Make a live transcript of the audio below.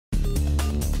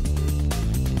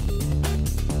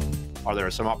Are there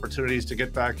some opportunities to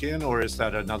get back in, or is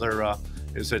that another?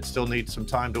 Is it still need some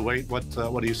time to wait? What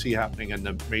do you see happening in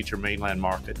the major mainland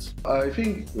markets? I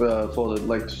think for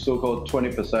the so-called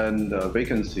 20%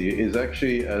 vacancy is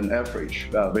actually an average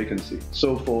vacancy.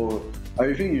 So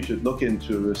I think you should look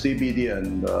into CBD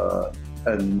and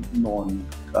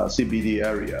non-CBD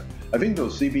area. I think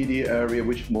those CBD area,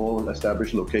 which more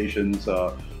established locations,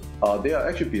 they are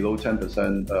actually below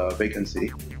 10%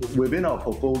 vacancy. Within our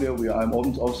portfolio, I'm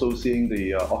also seeing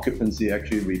the occupancy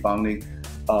actually rebounding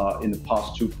in the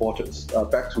past 2 quarters,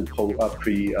 back to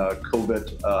pre-COVID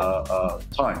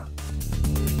time.